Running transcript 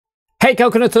Hey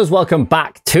Coconutters, welcome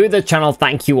back to the channel.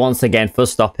 Thank you once again for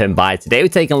stopping by. Today we're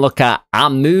taking a look at our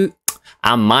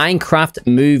Minecraft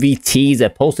movie teaser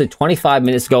posted 25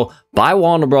 minutes ago by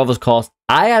Warner Brothers. Course,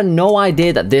 I had no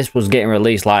idea that this was getting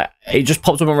released. Like, it just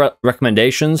popped up in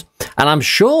recommendations, and I'm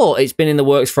sure it's been in the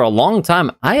works for a long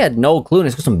time. I had no clue, and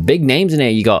it's got some big names in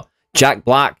here. You got Jack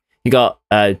Black, you got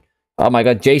oh my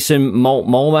god, Jason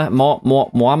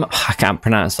Momoa. I can't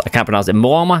pronounce it.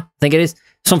 Momoa, I think it is,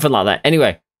 something like that.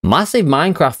 Anyway, massive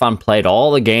Minecraft fan, played all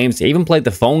the games, even played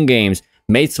the phone games,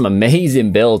 made some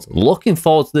amazing builds. Looking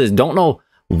forward to this. Don't know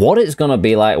what it's going to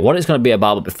be like, what it's going to be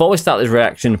about. But before we start this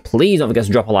reaction, please don't forget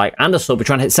to drop a like and a sub. We're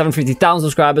trying to hit 750,000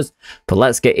 subscribers. But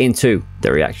let's get into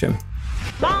the reaction.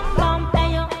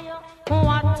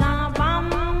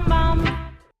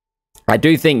 I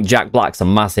do think Jack Black's a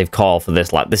massive call for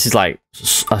this. Like, this is like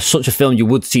such a film you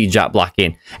would see Jack Black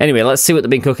in. Anyway, let's see what they've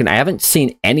been cooking. I haven't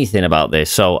seen anything about this,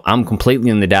 so I'm completely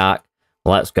in the dark.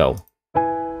 Let's go.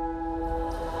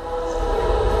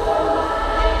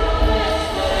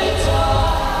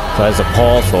 So there's a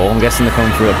portal. I'm guessing they're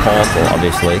coming through a portal,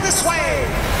 obviously.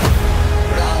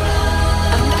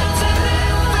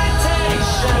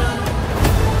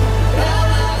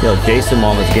 Yo, Jason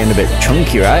Momoa's getting a bit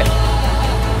chunky, right?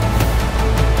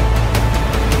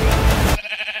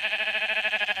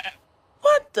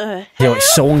 The hell? Yo,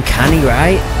 it's so uncanny,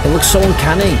 right? It looks so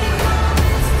uncanny.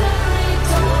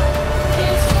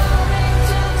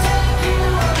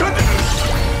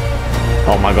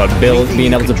 Oh my god,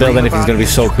 being able to build anything is going to be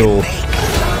so cool.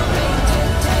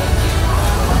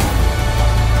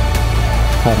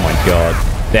 Oh my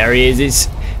god. There he is.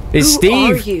 It's Steve.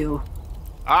 Who are you?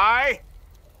 I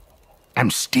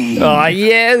am Steve. Oh,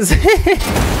 yes.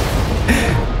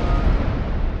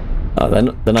 Oh, they're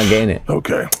not getting it.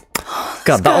 Okay.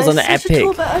 God, that was an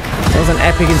epic. That was an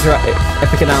epic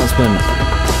announcement.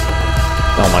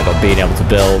 Oh my god, being able to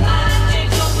build.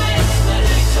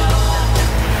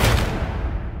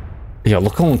 Yo,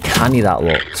 look how uncanny that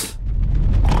looks.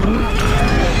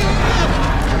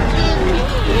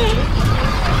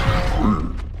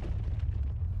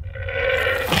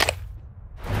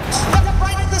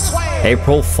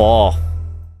 April 4th.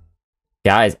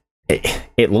 Guys,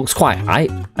 it looks quite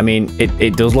hype. I mean,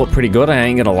 it does look pretty good, I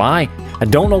ain't gonna lie. I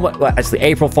don't know what actually,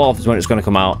 April 4th is when it's gonna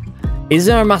come out. Is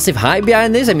there a massive hype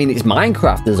behind this? I mean, it's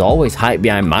Minecraft. There's always hype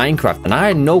behind Minecraft, and I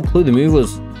had no clue the movie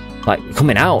was like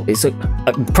coming out. It's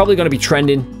probably gonna be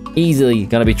trending, easily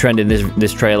gonna be trending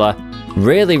this trailer.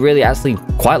 Really actually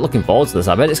quite looking forward to this.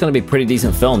 I bet it's gonna be a pretty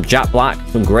decent film. Jack Black,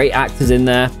 some great actors in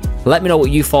there. Let me know what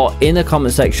you thought in the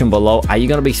comment section below. Are you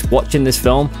gonna be watching this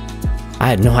film? I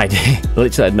had no idea.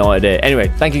 Literally had no idea.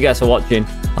 Anyway, thank you guys for watching.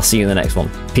 I'll see you in the next one.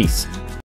 Peace.